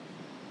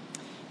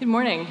Good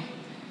morning.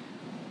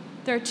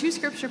 There are two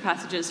scripture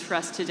passages for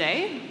us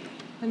today,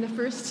 and the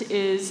first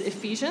is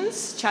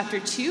Ephesians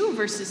chapter 2,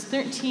 verses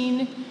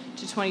 13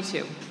 to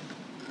 22.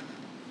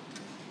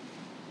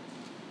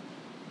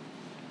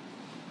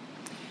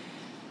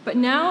 But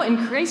now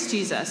in Christ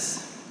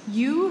Jesus,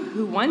 you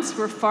who once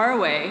were far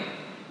away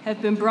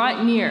have been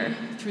brought near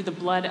through the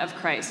blood of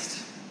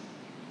Christ.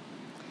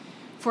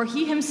 For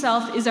he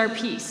himself is our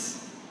peace,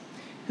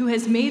 who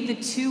has made the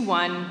two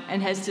one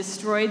and has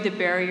destroyed the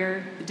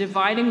barrier, the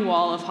dividing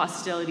wall of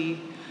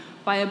hostility,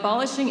 by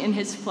abolishing in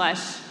his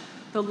flesh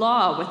the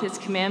law with its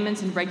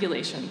commandments and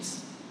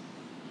regulations.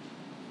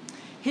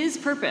 His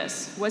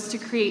purpose was to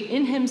create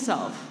in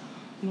himself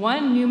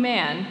one new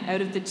man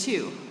out of the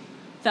two,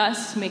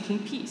 thus making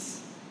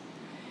peace,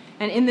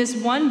 and in this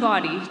one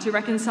body to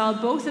reconcile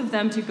both of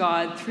them to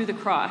God through the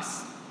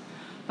cross,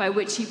 by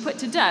which he put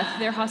to death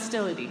their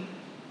hostility.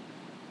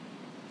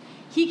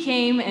 He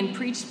came and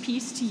preached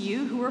peace to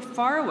you who were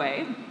far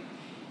away,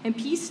 and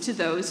peace to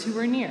those who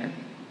were near.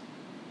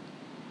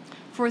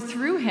 For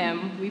through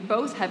him we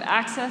both have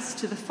access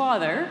to the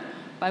Father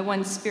by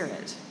one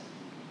Spirit.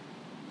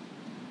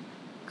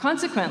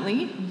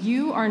 Consequently,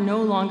 you are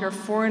no longer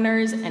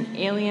foreigners and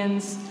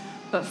aliens,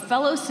 but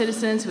fellow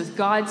citizens with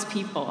God's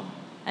people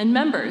and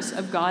members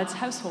of God's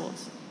household,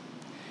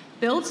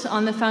 built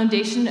on the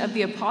foundation of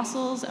the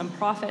apostles and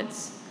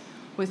prophets,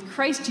 with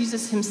Christ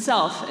Jesus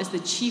himself as the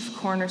chief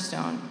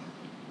cornerstone.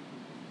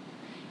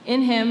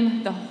 In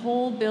him, the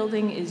whole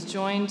building is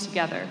joined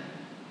together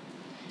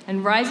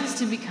and rises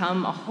to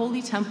become a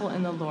holy temple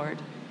in the Lord.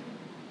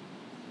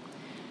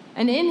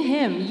 And in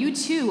him, you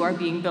too are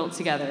being built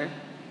together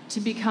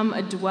to become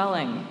a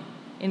dwelling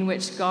in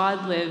which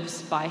God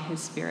lives by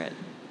his Spirit.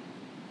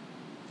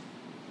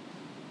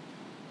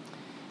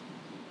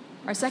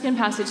 Our second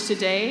passage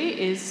today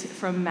is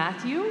from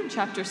Matthew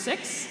chapter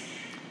 6,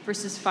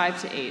 verses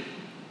 5 to 8.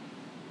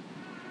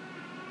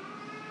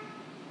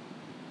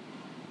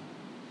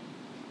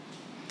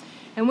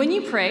 And when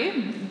you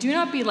pray, do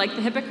not be like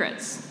the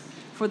hypocrites,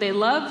 for they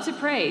love to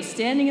pray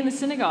standing in the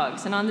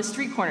synagogues and on the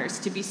street corners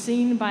to be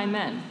seen by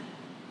men.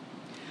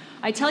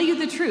 I tell you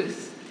the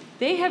truth,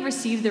 they have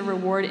received their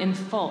reward in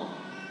full.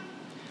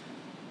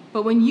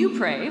 But when you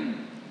pray,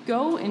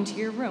 go into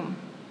your room,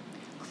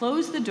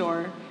 close the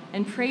door,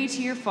 and pray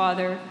to your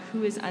Father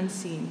who is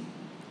unseen.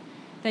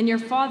 Then your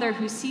Father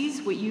who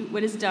sees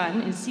what is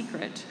done in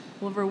secret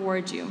will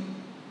reward you.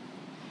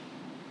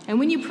 And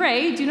when you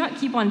pray, do not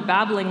keep on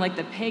babbling like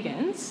the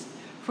pagans,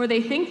 for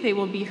they think they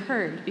will be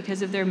heard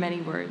because of their many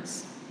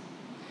words.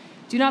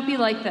 Do not be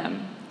like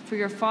them, for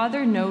your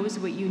Father knows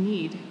what you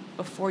need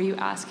before you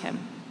ask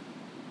him.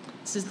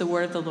 This is the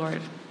word of the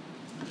Lord.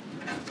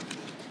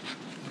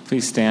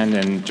 Please stand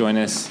and join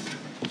us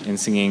in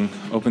singing,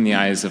 "Open the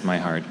Eyes of My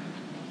Heart."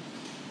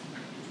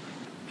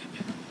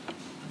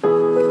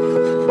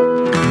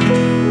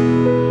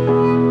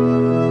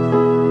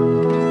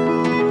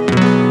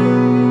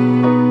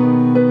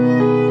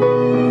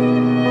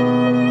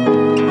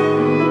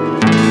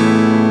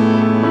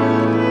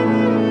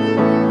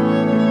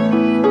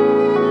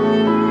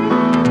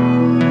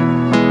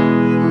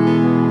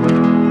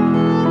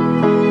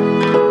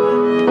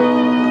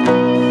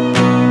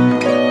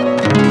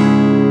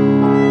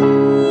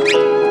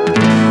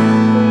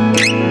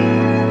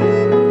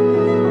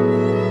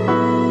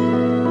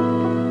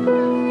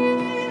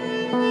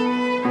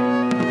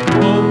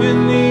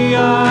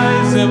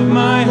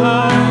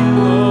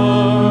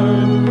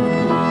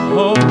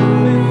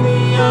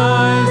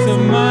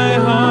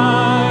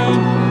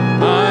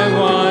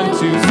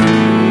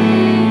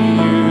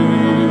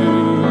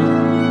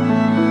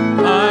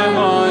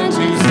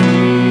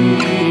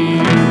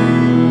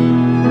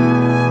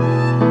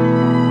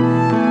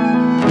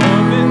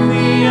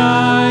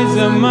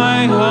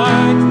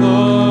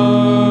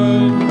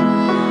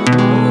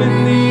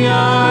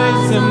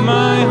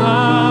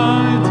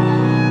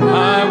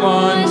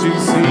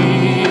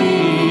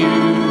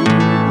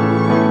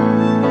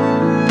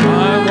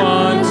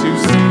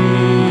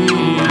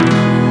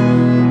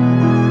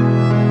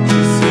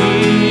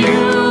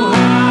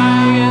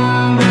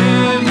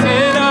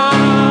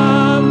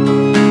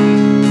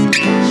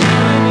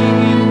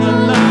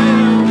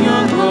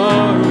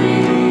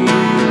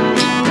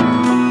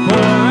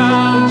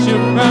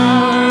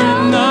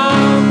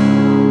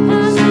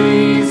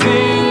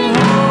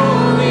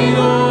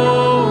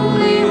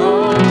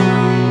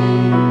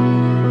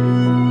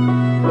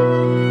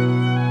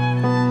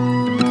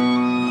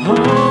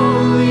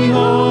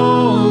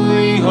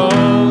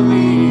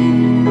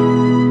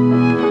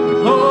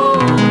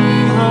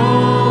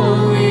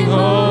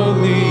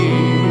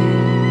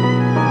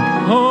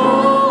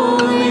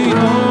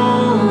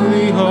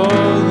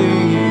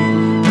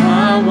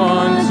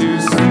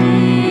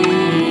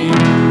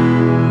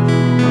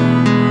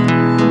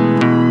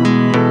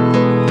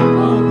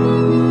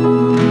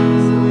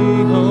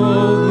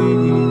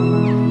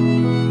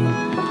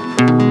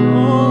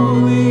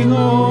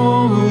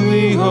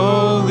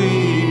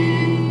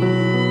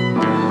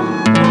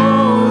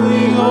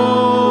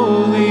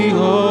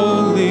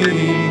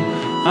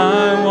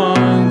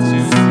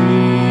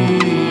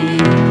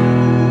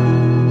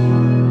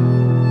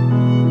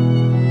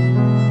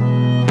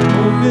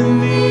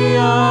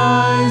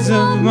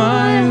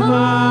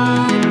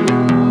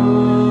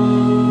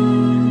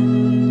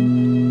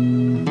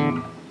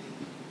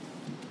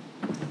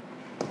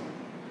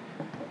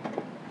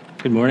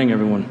 Good morning,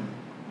 everyone.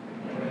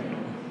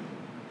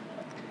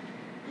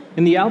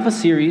 In the Alpha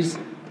series,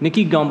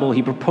 Nicky Gumbel,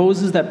 he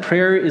proposes that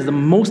prayer is the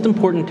most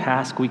important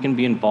task we can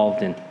be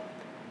involved in.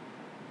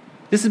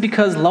 This is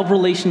because love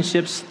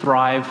relationships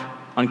thrive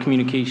on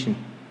communication.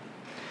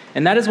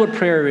 And that is what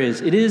prayer is.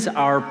 It is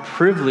our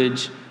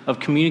privilege of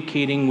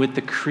communicating with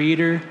the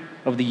creator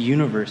of the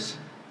universe.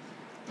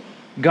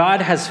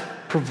 God has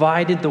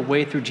provided the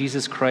way through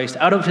Jesus Christ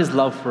out of his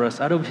love for us,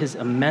 out of his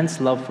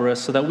immense love for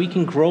us, so that we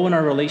can grow in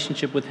our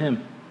relationship with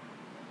him.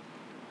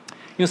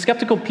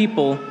 Skeptical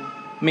people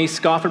may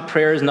scoff at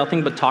prayer as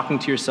nothing but talking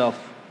to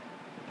yourself.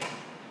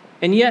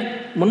 And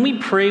yet, when we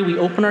pray, we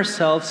open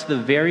ourselves to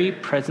the very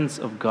presence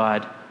of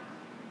God.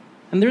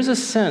 And there's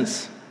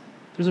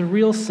a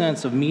real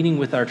sense of meeting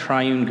with our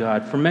triune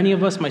God. For many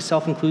of us,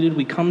 myself included,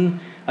 we come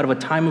out of a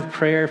time of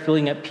prayer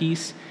feeling at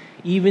peace,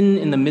 even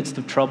in the midst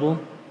of trouble.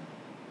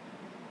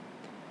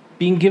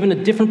 Being given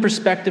a different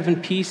perspective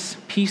and peace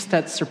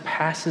that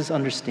surpasses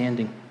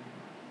understanding.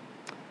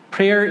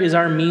 Prayer is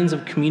our means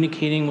of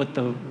communicating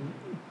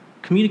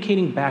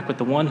back with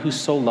the one who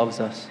so loves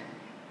us.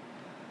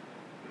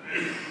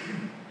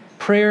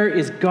 Prayer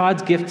is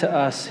God's gift to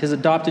us, his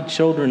adopted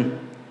children,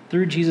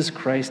 through Jesus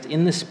Christ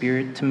in the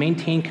Spirit, to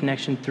maintain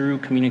connection through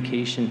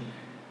communication.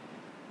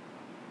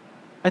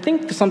 I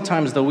think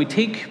sometimes, though, we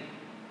think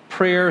of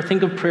prayer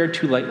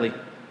too lightly.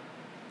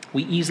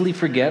 We easily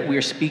forget we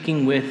are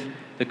speaking with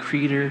the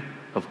creator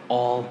of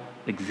all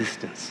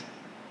existence,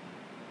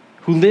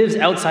 who lives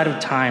outside of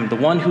time, the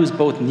one who is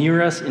both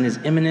near us in his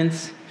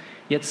immanence,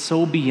 yet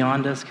so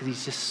beyond us because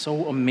he's just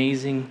so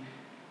amazing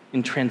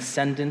in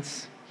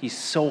transcendence. He's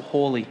so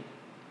holy.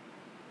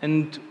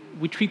 And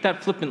we treat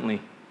that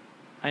flippantly.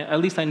 At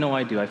least I know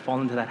I do. I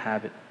fall into that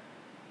habit.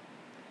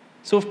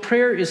 So if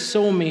prayer is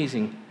so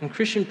amazing and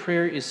Christian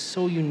prayer is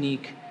so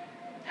unique,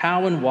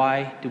 how and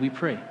why do we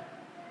pray?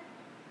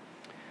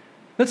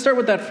 Let's start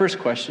with that first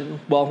question.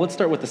 Well, let's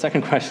start with the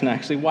second question,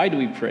 actually. Why do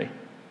we pray?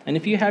 And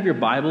if you have your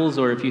Bibles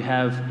or if you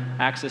have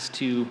access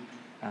to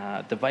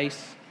a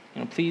device,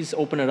 please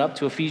open it up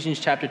to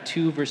Ephesians chapter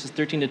 2, verses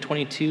 13 to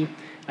 22.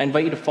 I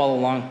invite you to follow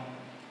along.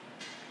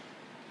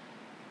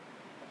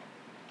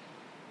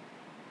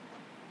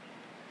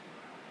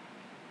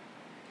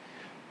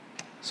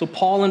 So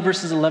Paul in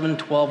verses 11 and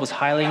 12 was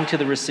highlighting to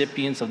the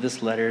recipients of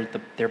this letter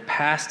their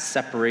past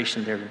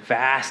separation, their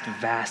vast,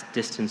 vast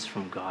distance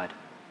from God.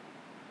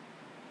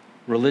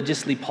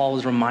 Religiously, Paul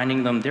was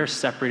reminding them they're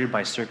separated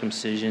by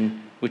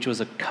circumcision, which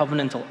was a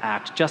covenantal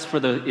act just for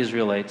the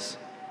Israelites.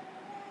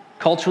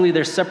 Culturally,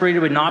 they're separated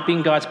by not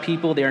being God's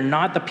people. They are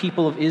not the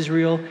people of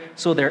Israel,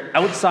 so they're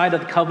outside of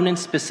the covenant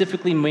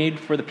specifically made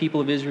for the people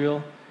of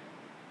Israel.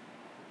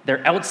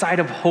 They're outside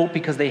of hope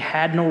because they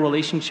had no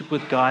relationship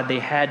with God. They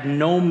had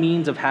no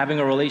means of having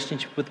a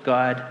relationship with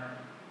God.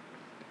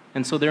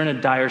 And so they're in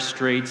a dire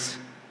straits.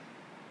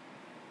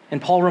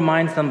 And Paul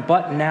reminds them,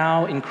 but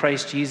now in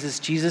Christ Jesus,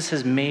 Jesus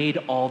has made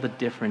all the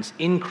difference.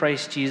 In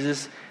Christ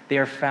Jesus, they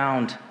are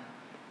found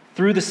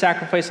through the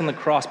sacrifice on the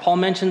cross. Paul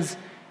mentions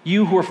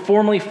you who were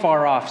formerly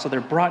far off, so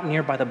they're brought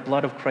near by the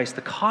blood of Christ.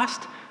 The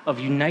cost of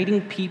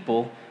uniting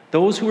people,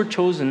 those who were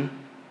chosen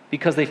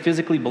because they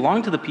physically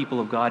belong to the people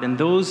of God, and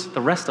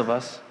the rest of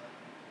us,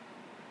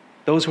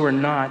 those who are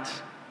not,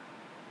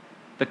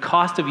 the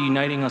cost of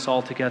uniting us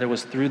all together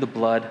was through the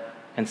blood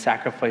and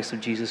sacrifice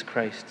of Jesus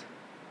Christ.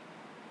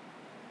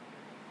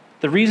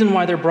 The reason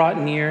why they're brought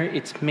near,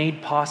 it's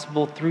made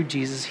possible through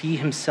Jesus. He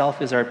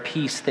himself is our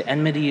peace. The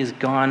enmity is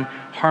gone.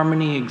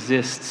 Harmony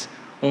exists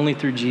only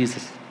through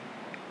Jesus.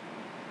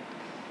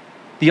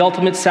 The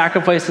ultimate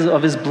sacrifices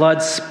of his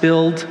blood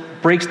spilled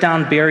breaks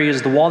down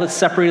barriers. The wall that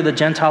separated the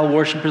Gentile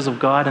worshipers of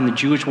God and the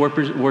Jewish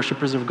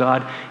worshipers of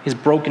God is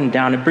broken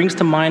down. It brings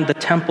to mind the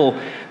temple.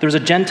 There was a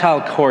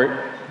Gentile court.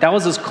 That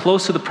was as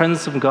close to the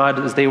presence of God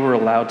as they were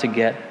allowed to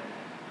get.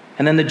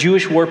 And then the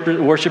Jewish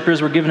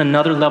worshipers were given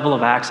another level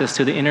of access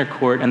to the inner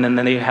court, and then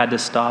they had to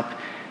stop.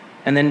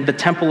 And then the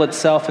temple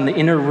itself and the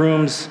inner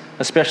rooms,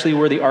 especially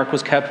where the ark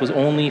was kept, was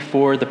only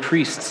for the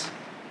priests.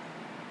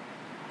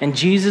 And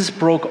Jesus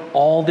broke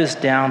all this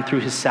down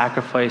through his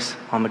sacrifice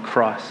on the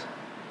cross.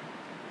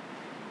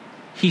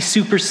 He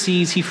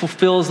supersedes, he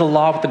fulfills the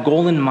law with the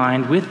goal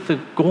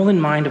in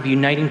mind of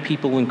uniting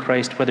people in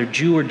Christ, whether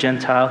Jew or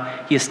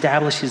Gentile. He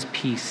establishes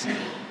peace.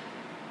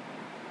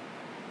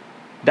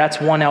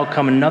 That's one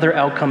outcome. Another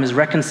outcome is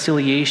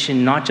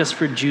reconciliation, not just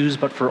for Jews,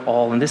 but for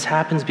all. And this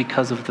happens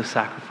because of the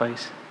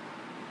sacrifice.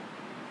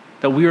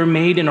 That we are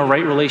made in a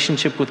right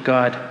relationship with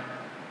God.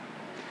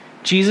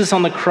 Jesus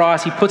on the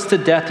cross, he puts to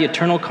death the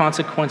eternal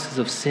consequences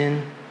of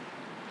sin.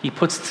 He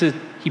breaks the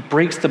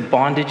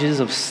bondages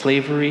of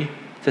slavery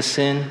to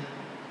sin.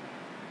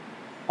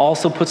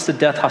 Also puts to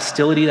death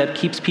hostility that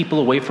keeps people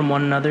away from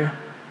one another.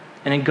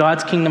 And in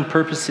God's kingdom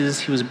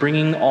purposes, he was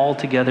bringing all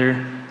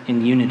together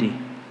in unity.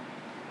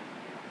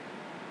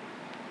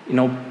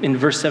 In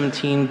verse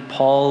 17,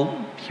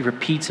 Paul, he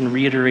repeats and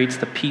reiterates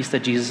the peace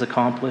that Jesus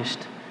accomplished.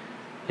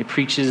 He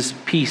preaches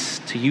peace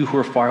to you who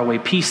are far away,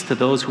 peace to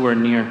those who are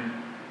near.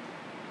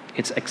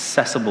 It's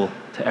accessible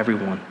to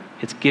everyone.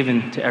 It's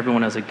given to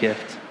everyone as a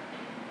gift.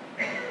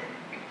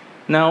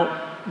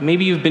 Now,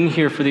 maybe you've been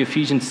here for the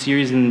Ephesians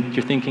series and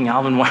you're thinking,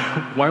 Alvin,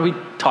 why are we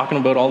talking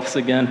about all this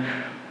again?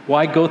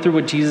 Why go through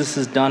what Jesus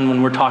has done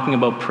when we're talking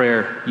about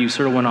prayer? You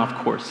sort of went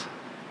off course.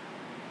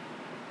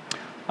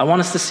 I want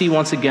us to see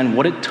once again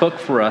what it took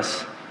for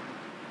us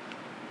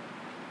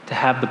to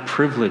have the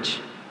privilege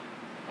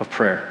of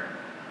prayer,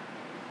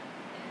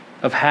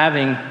 of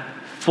having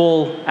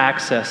full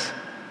access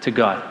to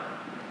God.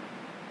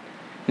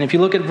 And if you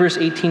look at verse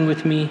 18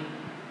 with me,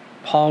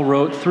 Paul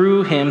wrote,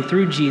 through him,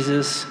 through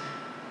Jesus,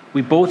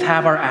 we both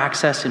have our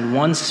access in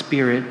one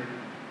spirit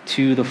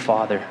to the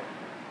Father.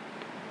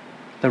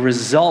 The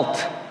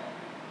result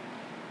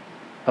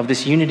of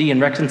this unity and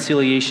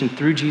reconciliation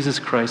through Jesus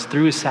Christ,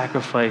 through his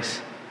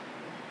sacrifice,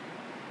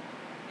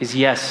 is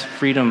yes,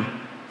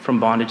 freedom from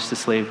bondage to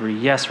slavery,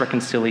 yes,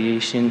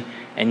 reconciliation,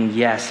 and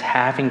yes,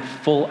 having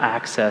full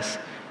access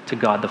to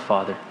God the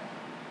Father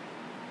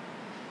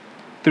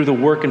through the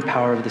work and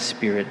power of the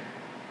Spirit.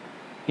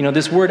 You know,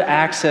 this word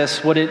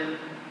access, what it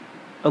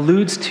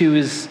alludes to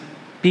is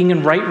being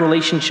in right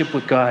relationship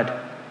with God.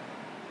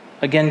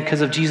 Again,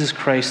 because of Jesus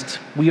Christ,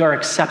 we are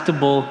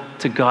acceptable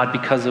to God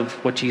because of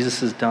what Jesus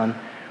has done.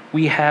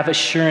 We have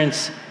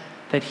assurance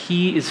that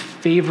he is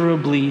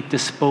favorably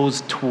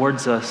disposed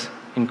towards us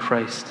in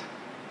Christ.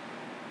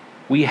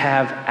 We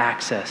have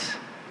access.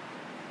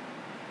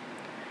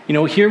 You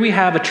know, here we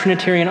have a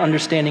Trinitarian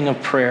understanding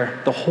of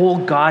prayer. The whole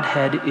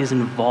Godhead is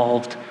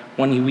involved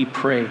when we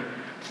pray.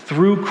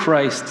 Through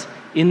Christ,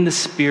 in the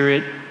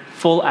Spirit,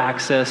 full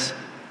access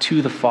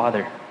to the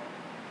Father.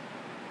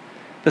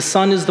 The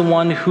Son is the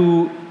one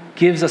who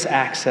gives us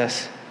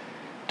access.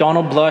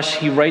 Donald Blush,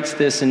 he writes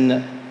this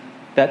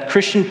that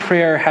Christian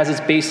prayer has its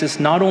basis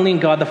not only in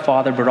God the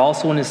Father, but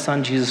also in his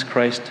Son, Jesus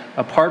Christ,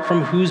 apart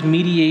from whose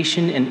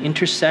mediation and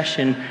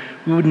intercession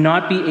we would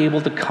not be able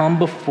to come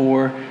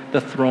before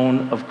the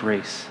throne of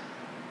grace.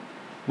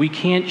 We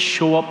can't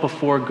show up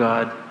before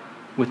God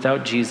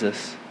without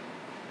Jesus.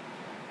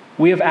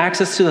 We have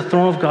access to the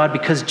throne of God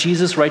because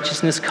Jesus'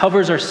 righteousness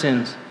covers our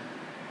sins.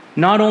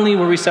 Not only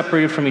were we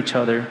separated from each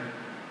other,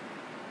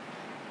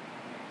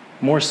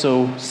 more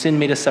so, sin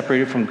made us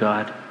separated from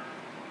God.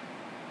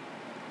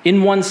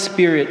 In one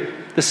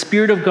Spirit, the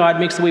Spirit of God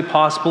makes the way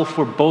possible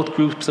for both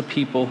groups of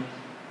people.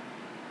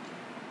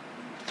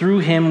 Through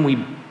him, we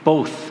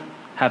both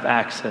have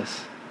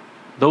access.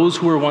 Those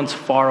who were once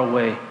far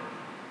away,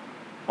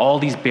 all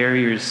these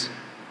barriers,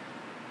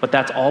 but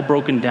that's all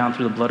broken down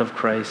through the blood of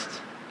Christ.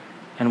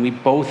 And we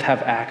both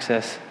have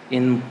access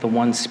in the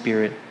one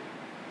Spirit.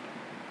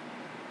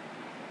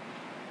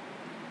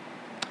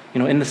 You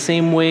know, in the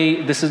same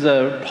way,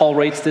 Paul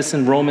writes this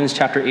in Romans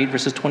chapter 8,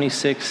 verses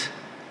 26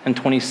 and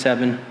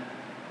 27.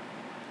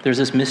 There's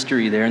this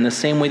mystery there. In the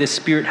same way, the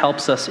Spirit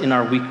helps us in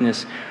our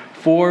weakness.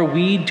 For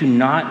we do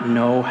not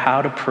know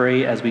how to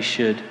pray as we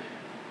should,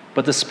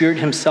 but the Spirit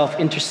himself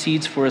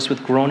intercedes for us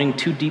with groaning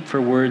too deep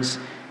for words,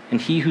 and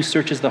he who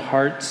searches the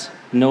hearts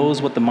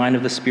knows what the mind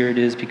of the Spirit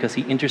is, because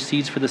he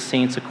intercedes for the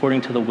saints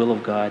according to the will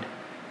of God.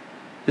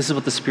 This is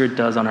what the Spirit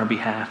does on our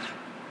behalf,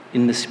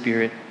 in the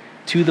Spirit,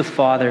 to the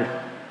Father.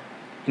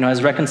 You know,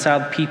 as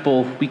reconciled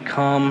people, we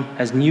come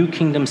as new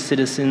kingdom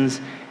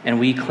citizens, and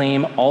we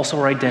claim also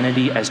our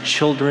identity as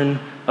children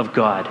of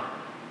God.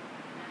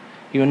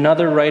 You know,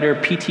 another writer,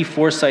 P.T.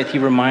 Forsyth, he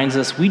reminds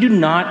us, we do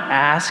not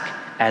ask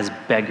as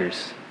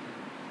beggars,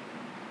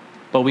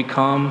 but we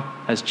come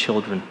as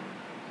children.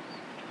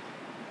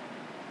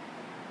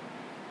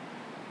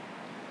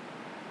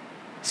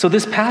 So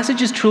this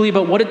passage is truly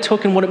about what it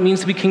took and what it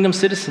means to be kingdom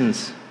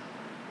citizens.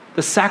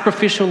 The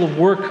sacrificial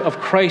work of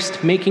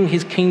Christ making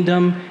his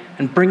kingdom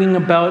and bringing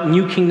about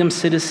new kingdom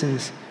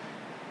citizens.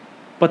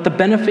 But the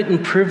benefit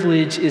and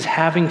privilege is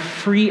having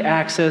free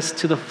access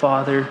to the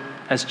Father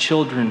as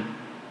children.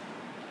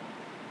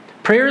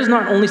 Prayer is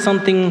not only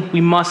something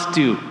we must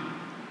do.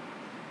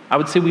 I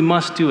would say we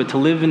must do it to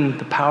live in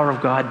the power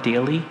of God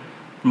daily,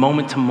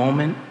 moment to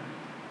moment.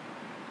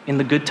 In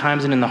the good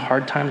times and in the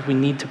hard times, we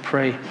need to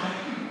pray.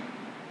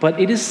 But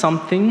it is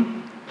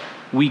something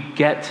we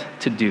get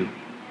to do.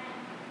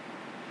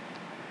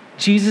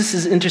 Jesus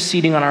is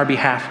interceding on our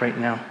behalf right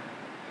now.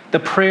 The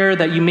prayer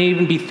that you may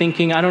even be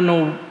thinking, I don't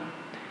know,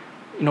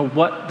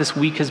 what this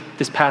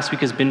past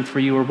week has been for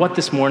you, or what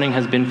this morning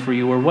has been for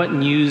you, or what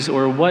news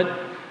or what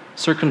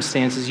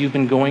circumstances you've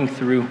been going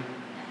through.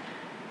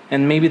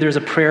 And maybe there's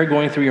a prayer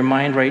going through your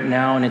mind right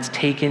now, and it's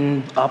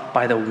taken up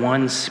by the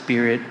one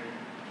Spirit.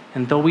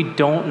 And though we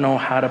don't know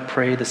how to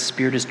pray, the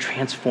Spirit is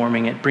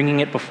transforming it,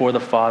 bringing it before the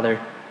Father.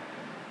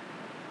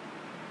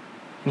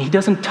 And he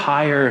doesn't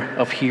tire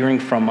of hearing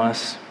from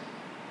us,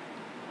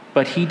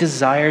 but he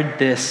desired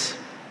this,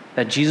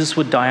 that Jesus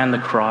would die on the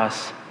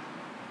cross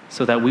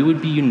so that we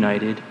would be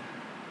united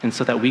and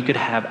so that we could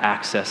have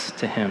access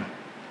to him.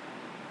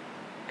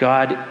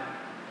 God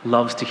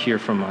loves to hear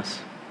from us.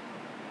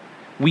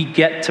 We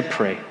get to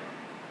pray.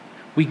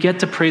 We get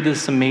to pray to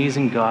this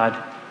amazing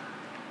God.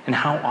 And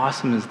how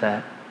awesome is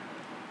that?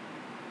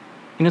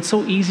 And it's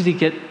so easy to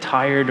get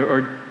tired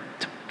or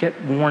to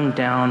get worn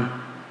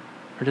down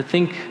or to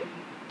think,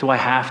 do I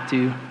have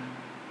to?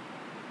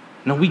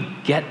 No, we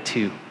get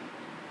to.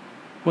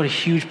 What a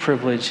huge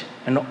privilege.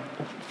 And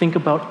think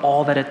about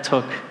all that it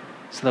took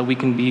so that we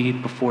can be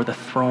before the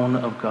throne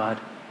of God.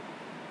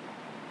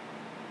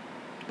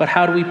 But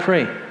how do we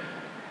pray?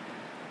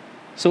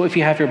 So if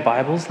you have your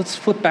Bibles, let's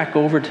flip back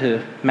over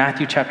to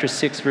Matthew chapter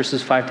 6,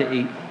 verses 5 to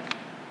 8.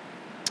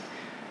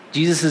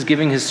 Jesus is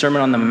giving his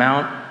Sermon on the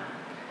Mount.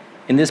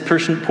 In this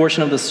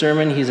portion of the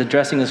sermon, he's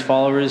addressing his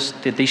followers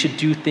that they should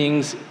do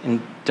things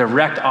in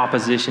direct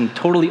opposition,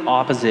 totally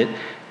opposite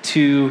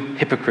to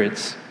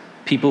hypocrites,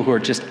 people who are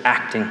just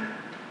acting.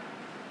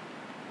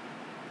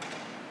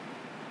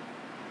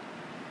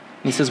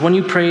 He says, when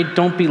you pray,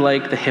 don't be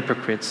like the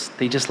hypocrites.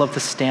 They just love to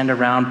stand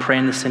around, pray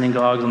in the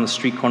synagogues on the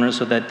street corners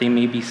so that they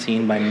may be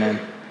seen by men.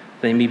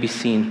 They may be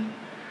seen.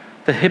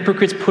 The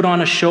hypocrites put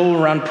on a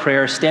show around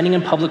prayer, standing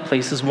in public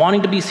places,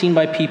 wanting to be seen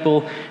by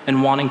people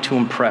and wanting to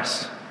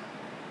impress.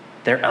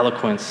 Their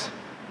eloquence,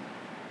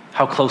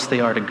 how close they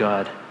are to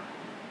God.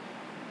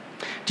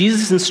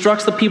 Jesus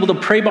instructs the people to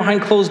pray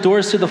behind closed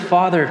doors to the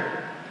Father.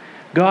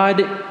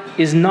 God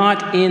is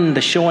not in the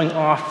showing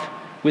off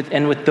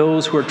with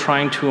those who are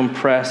trying to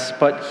impress,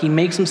 but he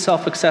makes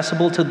himself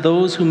accessible to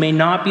those who may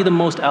not be the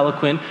most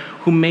eloquent,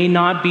 who may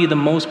not be the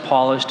most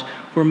polished,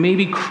 who are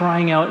maybe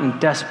crying out in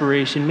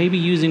desperation, maybe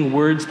using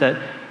words that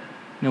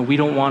we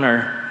don't want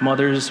our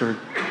mothers or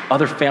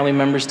other family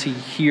members to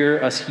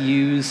hear us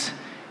use,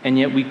 and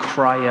yet we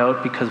cry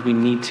out because we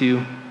need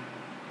to.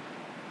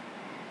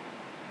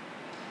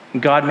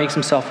 God makes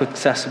himself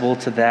accessible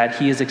to that.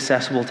 He is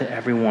accessible to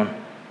everyone.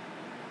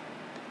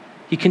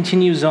 He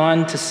continues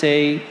on to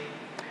say,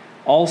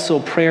 also,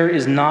 prayer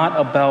is not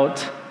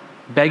about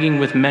begging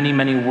with many,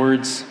 many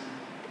words,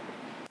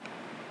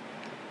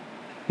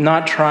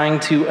 not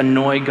trying to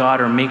annoy God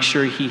or make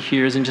sure he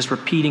hears and just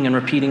repeating and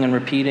repeating and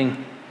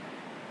repeating.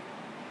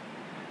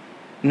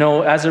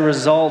 No, as a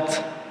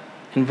result,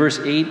 in verse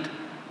 8,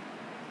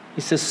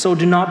 he says, so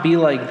do not be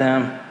like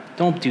them.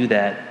 Don't do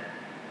that.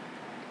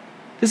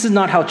 This is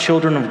not how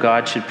children of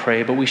God should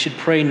pray, but we should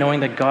pray knowing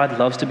that God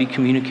loves to be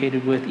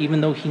communicated with, even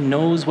though he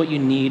knows what you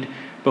need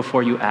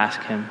before you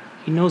ask him.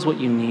 He knows what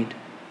you need.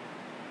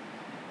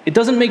 It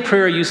doesn't make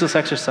prayer a useless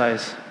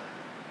exercise.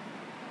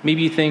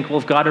 Maybe you think, well,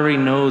 if God already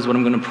knows what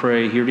I'm going to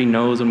pray, he already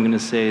knows what I'm going to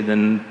say,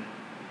 then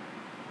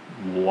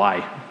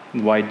why?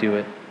 Why do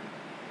it?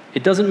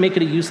 It doesn't make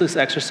it a useless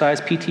exercise.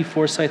 P.T.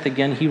 Forsyth,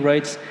 again, he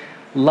writes,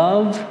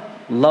 love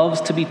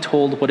loves to be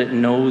told what it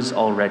knows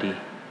already.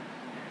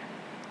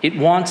 It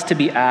wants to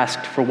be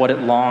asked for what it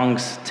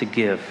longs to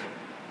give.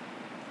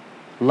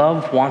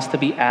 Love wants to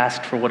be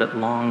asked for what it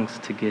longs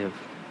to give.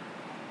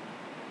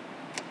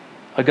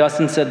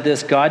 Augustine said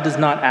this, God does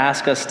not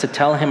ask us to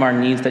tell him our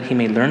needs that he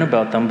may learn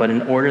about them, but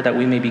in order that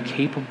we may be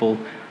capable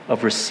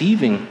of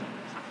receiving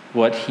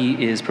what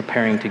he is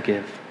preparing to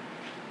give.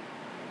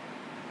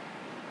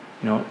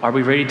 Are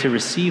we ready to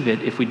receive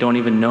it if we don't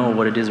even know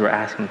what it is we're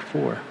asking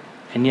for?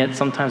 And yet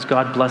sometimes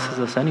God blesses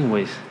us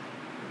anyways.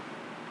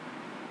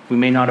 We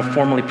may not have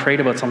formally prayed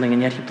about something,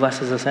 and yet he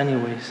blesses us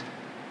anyways.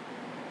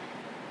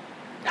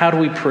 How do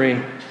we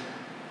pray?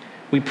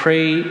 We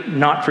pray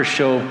not for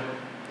show,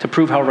 to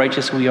prove how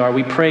righteous we are.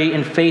 We pray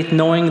in faith,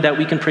 knowing that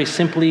we can pray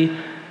simply,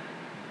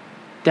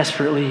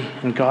 desperately,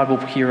 and God will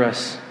hear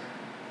us.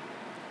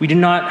 We do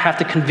not have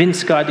to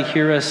convince God to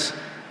hear us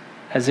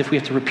as if we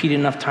have to repeat it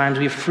enough times.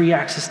 We have free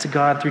access to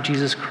God through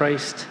Jesus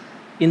Christ,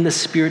 in the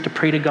Spirit, to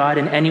pray to God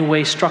in any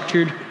way,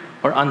 structured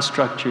or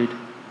unstructured.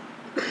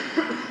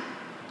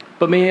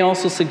 But may I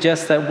also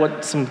suggest that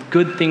what some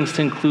good things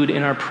to include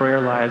in our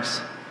prayer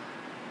lives,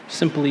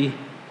 simply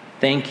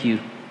thank you,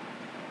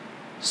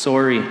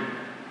 sorry,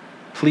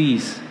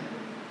 please.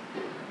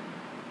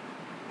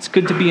 It's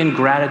good to be in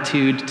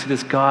gratitude to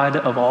this God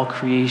of all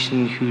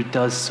creation who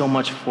does so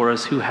much for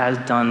us, who has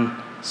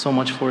done so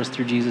much for us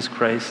through Jesus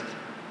Christ.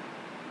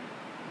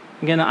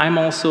 Again, I'm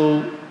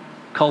also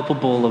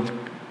culpable of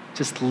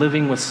just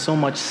living with so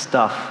much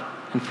stuff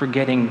and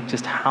forgetting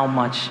just how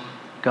much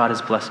God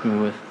has blessed me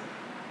with.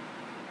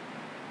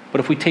 But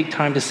if we take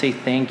time to say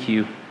thank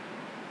you,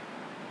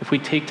 if we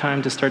take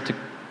time to start to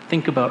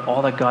think about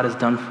all that God has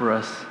done for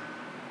us,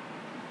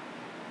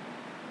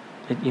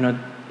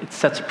 it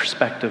sets a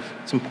perspective.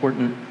 It's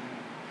important.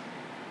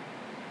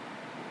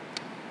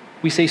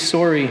 We say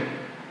sorry.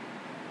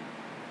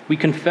 We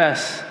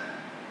confess.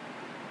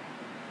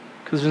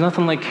 Because there's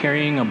nothing like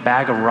carrying a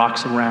bag of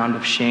rocks around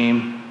of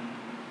shame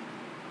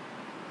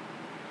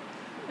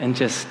and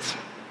just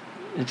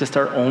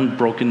our own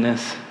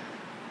brokenness.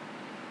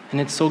 And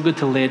it's so good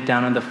to lay it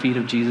down at the feet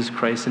of Jesus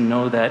Christ and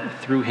know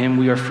that through him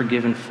we are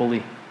forgiven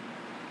fully.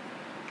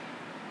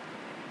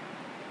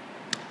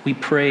 We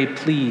pray,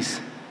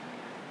 please,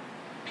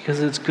 because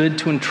it's good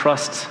to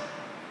entrust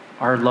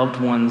our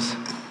loved ones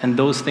and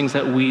those things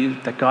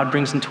that God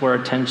brings into our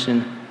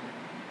attention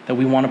that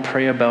we want to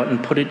pray about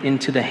and put it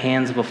into the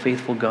hands of a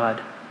faithful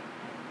God.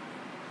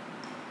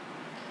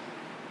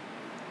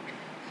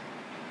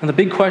 And the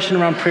big question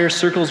around prayer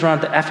circles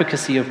around the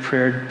efficacy of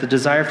prayer, the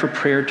desire for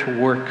prayer to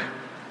work.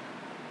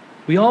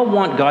 We all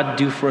want God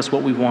to do for us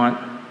what we want.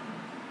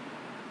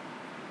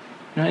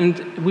 And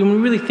when we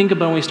really think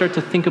about it, when we start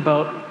to think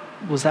about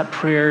was that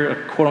prayer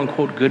a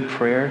quote-unquote good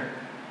prayer?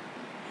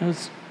 It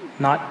was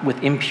not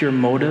with impure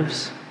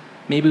motives.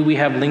 Maybe we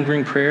have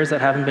lingering prayers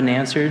that haven't been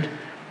answered,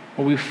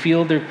 or we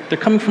feel they're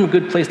coming from a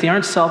good place. They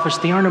aren't selfish,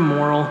 they aren't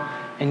immoral,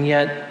 and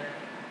yet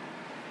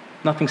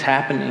nothing's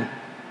happening.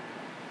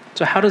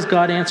 So how does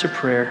God answer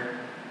prayer?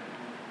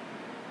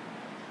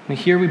 And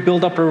here we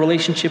build up a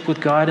relationship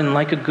with God, and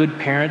like a good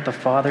parent, the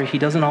Father, he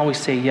doesn't always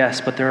say yes,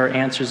 but there are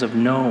answers of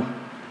no.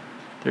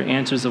 There are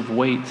answers of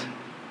wait.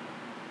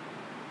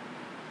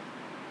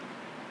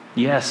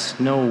 Yes,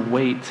 no,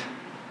 wait.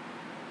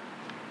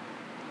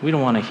 We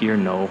don't want to hear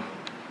no,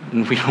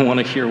 and we don't want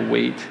to hear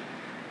wait.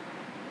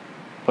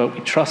 But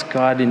we trust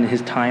God in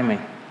his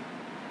timing.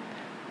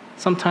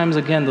 Sometimes,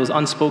 again, those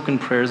unspoken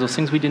prayers, those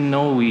things we didn't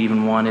know we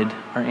even wanted,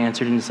 are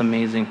answered, and it's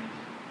amazing.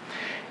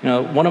 You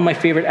know, one of my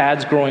favorite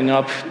ads growing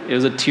up, it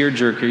was a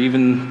tearjerker,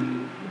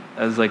 even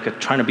as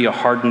trying to be a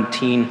hardened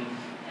teen.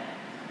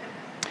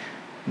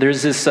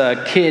 There's this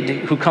kid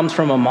who comes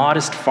from a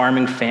modest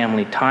farming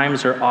family.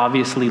 Times are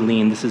obviously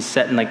lean. This is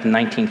set in the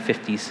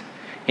 1950s.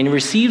 And he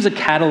receives a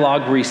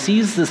catalog where he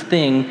sees this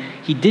thing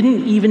he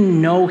didn't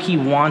even know he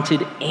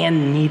wanted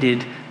and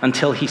needed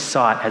until he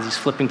saw it as he's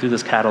flipping through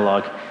this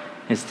catalog.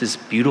 It's this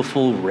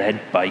beautiful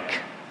red bike.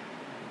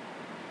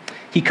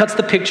 He cuts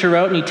the picture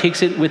out and he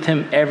takes it with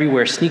him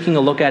everywhere, sneaking a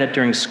look at it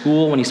during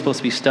school when he's supposed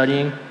to be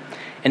studying.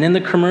 And in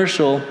the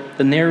commercial,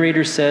 the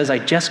narrator says, "I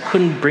just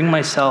couldn't bring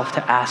myself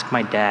to ask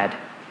my dad."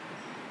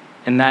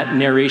 And that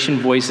narration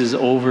voices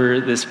over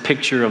this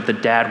picture of the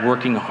dad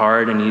working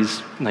hard, and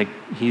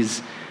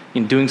he's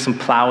doing some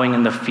plowing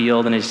in the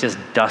field, and it's just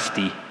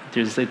dusty.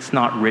 It's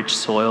not rich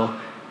soil,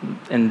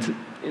 and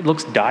it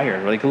looks dire,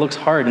 it looks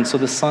hard. And so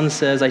the son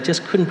says, "I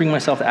just couldn't bring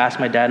myself to ask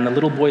my dad," and the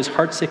little boy is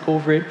heartsick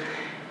over it.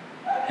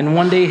 And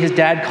one day his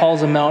dad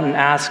calls him out and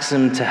asks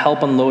him to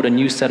help unload a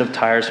new set of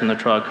tires from the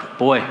truck.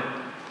 "Boy,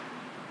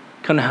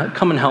 come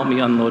and help me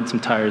unload some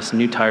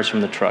new tires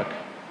from the truck."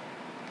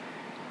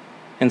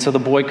 And so the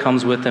boy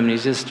comes with him, and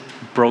he's just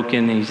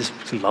broken, and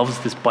he loves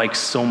this bike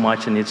so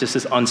much, and it's just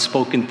this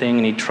unspoken thing,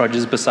 and he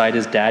trudges beside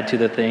his dad to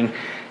the thing,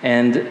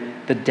 and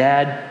the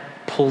dad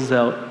pulls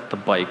out the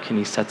bike, and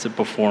he sets it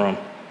before him.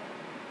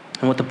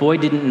 And what the boy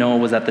didn't know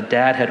was that the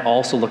dad had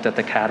also looked at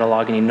the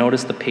catalog, and he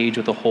noticed the page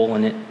with a hole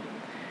in it.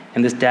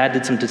 And this dad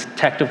did some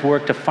detective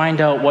work to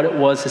find out what it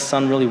was his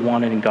son really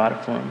wanted and got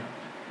it for him.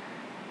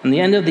 In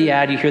the end of the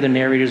ad, you hear the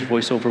narrator's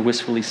voiceover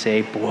wistfully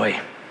say, "Boy,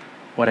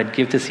 what I'd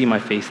give to see my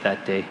face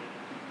that day."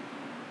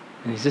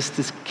 And it's just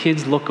this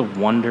kid's look of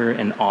wonder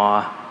and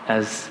awe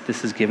as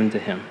this is given to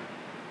him.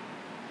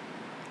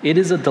 It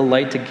is a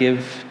delight to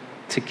give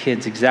to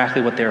kids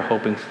exactly what they're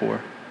hoping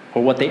for,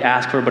 or what they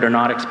ask for but are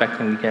not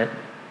expecting to get.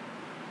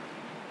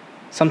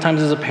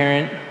 Sometimes as a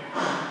parent,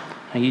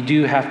 you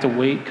do have to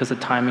wait because the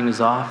timing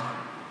is off.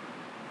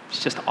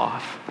 It's just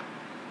off.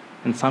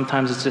 And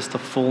sometimes it's just a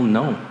full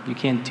no. You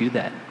can't do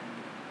that.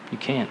 You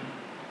can't.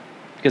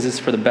 Because it's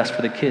for the best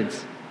for the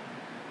kids.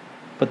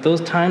 But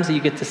those times that you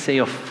get to say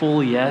a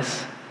full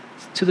yes,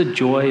 it's to the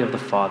joy of the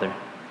Father.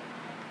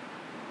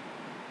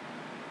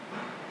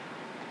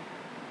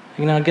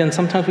 Again,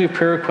 sometimes we have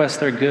prayer requests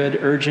that are good,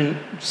 urgent,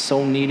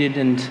 so needed,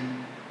 and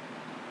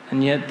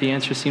yet the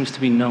answer seems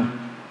to be no.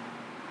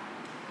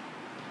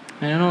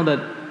 And I know that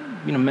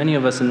many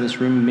of us in this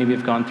room maybe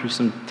have gone through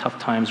some tough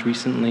times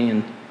recently,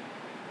 and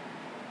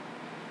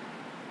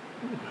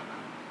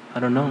I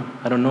don't know.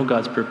 I don't know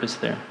God's purpose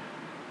there.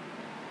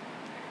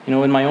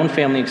 In my own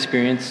family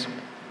experience,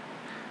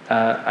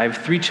 I have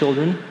 3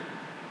 children,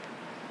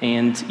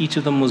 and each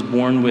of them was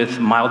born with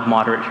mild,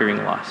 moderate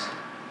hearing loss.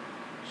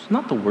 It's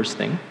not the worst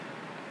thing.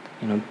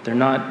 They're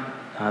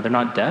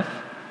not deaf,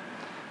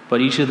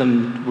 but each of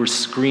them were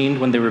screened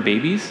when they were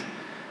babies,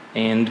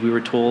 and we were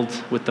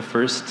told with the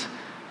first,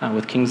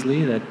 with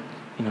Kingsley, that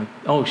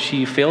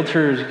she failed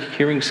her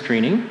hearing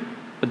screening,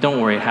 but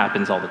don't worry, it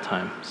happens all the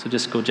time. So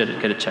just go get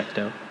it checked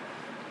out.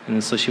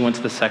 And so she went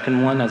to the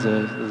second one as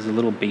a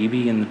little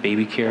baby in the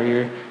baby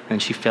carrier, and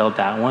she failed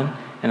that one.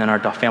 And then our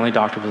family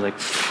doctor was like,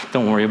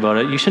 "Don't worry about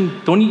it. You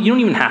don't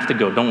even have to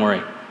go. Don't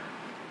worry."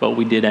 But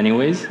we did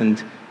anyways,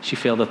 and she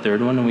failed the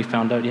third one, and we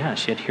found out,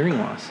 she had hearing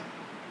loss.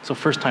 So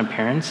first-time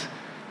parents,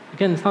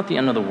 again, it's not the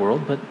end of the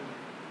world, but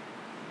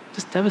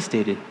just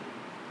devastated.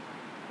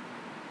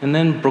 And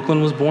then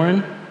Brooklyn was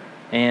born,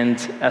 and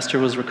Esther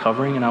was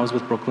recovering, and I was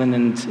with Brooklyn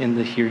and in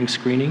the hearing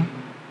screening.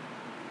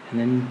 And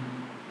then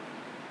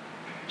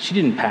she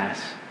didn't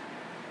pass.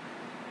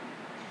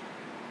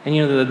 And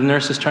the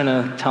nurse is trying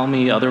to tell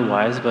me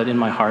otherwise, but in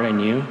my heart I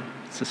knew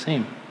it's the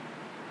same.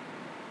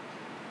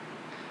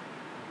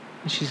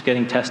 And she's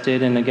getting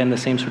tested, and again, the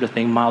same sort of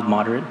thing, mild,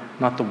 moderate,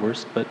 not the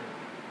worst, but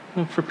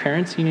for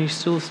parents, you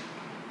still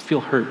feel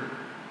hurt.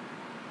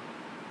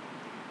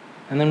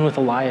 And then with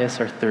Elias,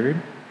 our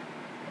third,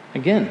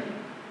 again.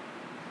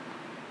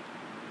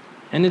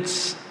 And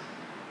it's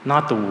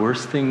not the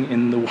worst thing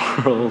in the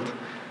world.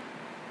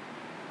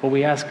 But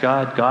we ask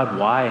God,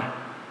 why?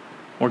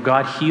 Or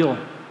God, heal.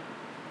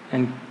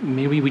 And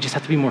maybe we just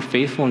have to be more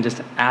faithful and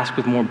just ask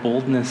with more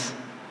boldness.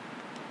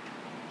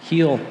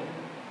 Heal.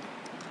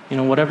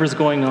 whatever's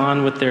going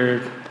on with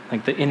their,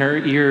 like the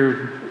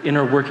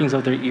inner workings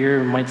of their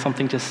ear, might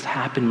something just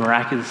happen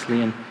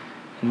miraculously and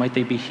might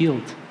they be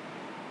healed?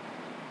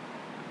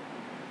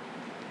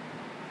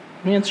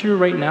 The answer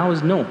right now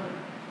is no.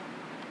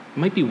 It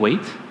might be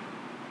wait,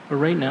 but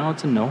right now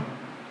it's a no.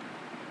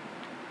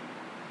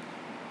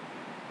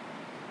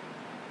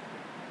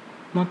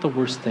 Not the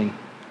worst thing,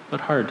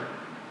 but hard.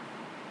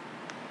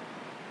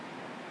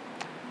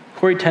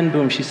 Corrie ten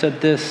Boom, she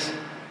said this: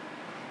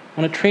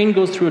 when a train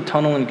goes through a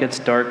tunnel and it gets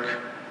dark,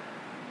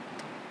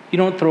 you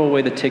don't throw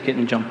away the ticket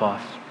and jump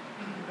off.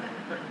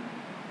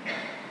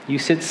 You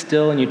sit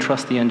still and you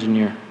trust the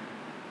engineer.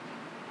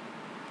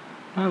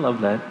 I love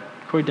that.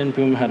 Corrie ten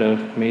Boom had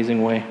an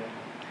amazing way.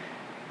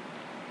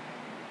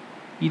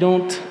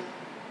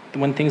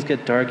 When things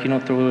get dark, you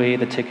don't throw away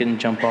the ticket and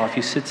jump off.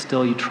 You sit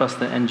still, you trust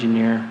the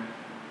engineer.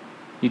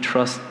 You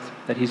trust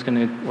that he's going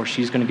to or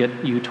she's going to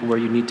get you to where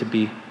you need to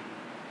be.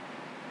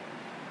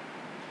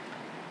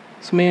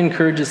 So may I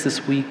encourage us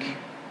this week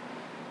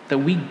that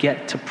we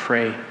get to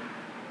pray.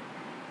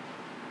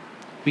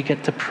 We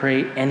get to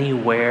pray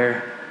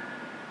anywhere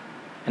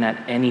and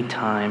at any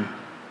time.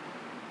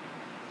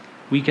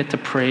 We get to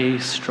pray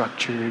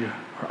structured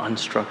or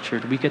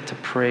unstructured. We get to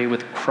pray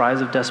with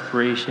cries of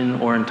desperation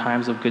or in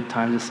times of good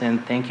times of saying,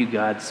 thank you,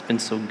 God, it's been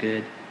so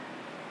good.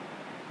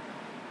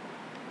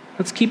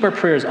 Let's keep our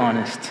prayers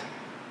honest.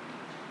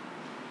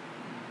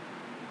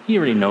 He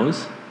already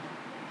knows.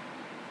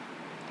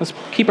 Let's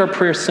keep our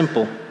prayers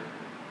simple.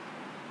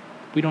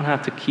 We don't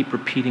have to keep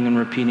repeating and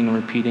repeating and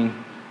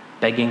repeating,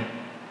 begging.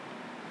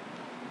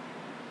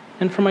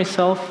 And for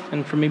myself,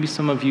 and for maybe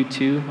some of you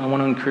too, I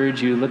want to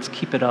encourage you, let's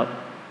keep it up.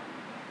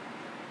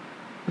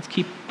 Let's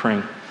keep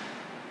praying.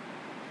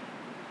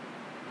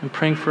 And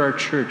praying for our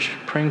church,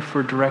 praying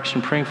for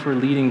direction, praying for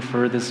leading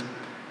for this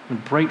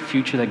bright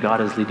future that God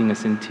is leading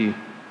us into.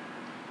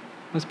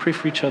 Let's pray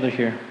for each other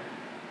here.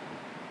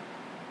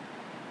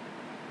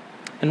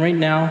 And right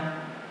now,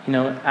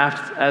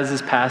 as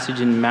this passage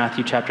in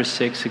Matthew chapter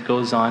 6, it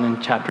goes on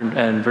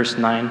in verse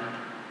 9,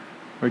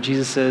 where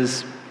Jesus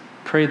says,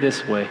 pray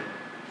this way.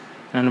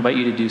 And I invite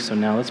you to do so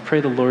now. Let's pray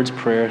the Lord's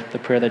Prayer, the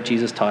prayer that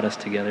Jesus taught us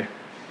together.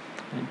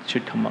 It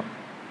should come up.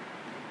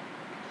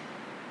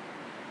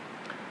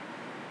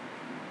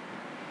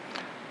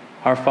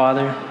 Our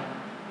Father,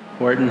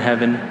 who art in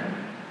heaven,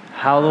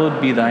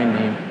 hallowed be thy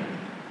name.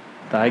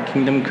 Thy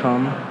kingdom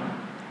come,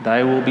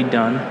 thy will be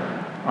done,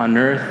 on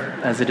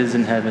earth as it is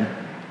in heaven.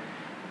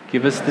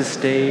 Give us this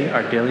day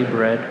our daily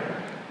bread,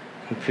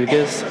 and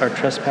forgive us our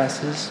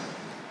trespasses,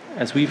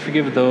 as we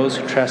forgive those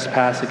who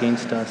trespass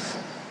against us.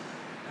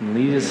 And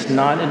lead us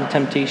not into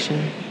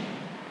temptation,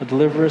 but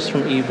deliver us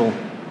from evil.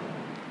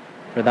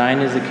 For thine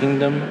is the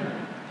kingdom,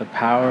 the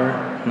power,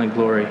 and the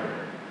glory,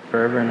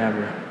 forever and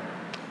ever.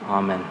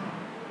 Amen.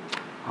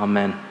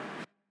 Amen.